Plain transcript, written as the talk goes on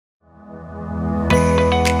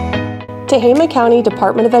Tehama County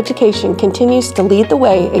Department of Education continues to lead the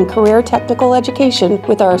way in career technical education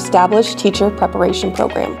with our established teacher preparation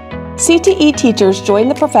program. CTE teachers join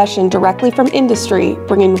the profession directly from industry,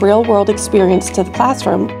 bringing real-world experience to the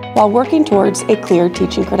classroom while working towards a clear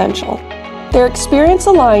teaching credential. Their experience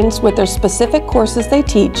aligns with their specific courses they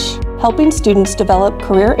teach, helping students develop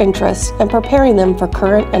career interests and preparing them for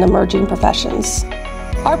current and emerging professions.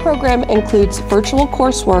 Our program includes virtual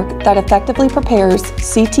coursework that effectively prepares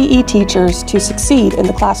CTE teachers to succeed in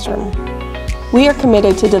the classroom. We are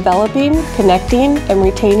committed to developing, connecting, and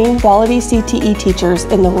retaining quality CTE teachers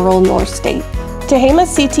in the rural North State.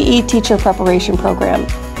 Tehama's CTE Teacher Preparation Program: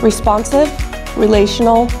 responsive,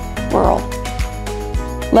 relational, rural.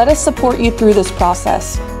 Let us support you through this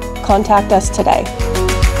process. Contact us today.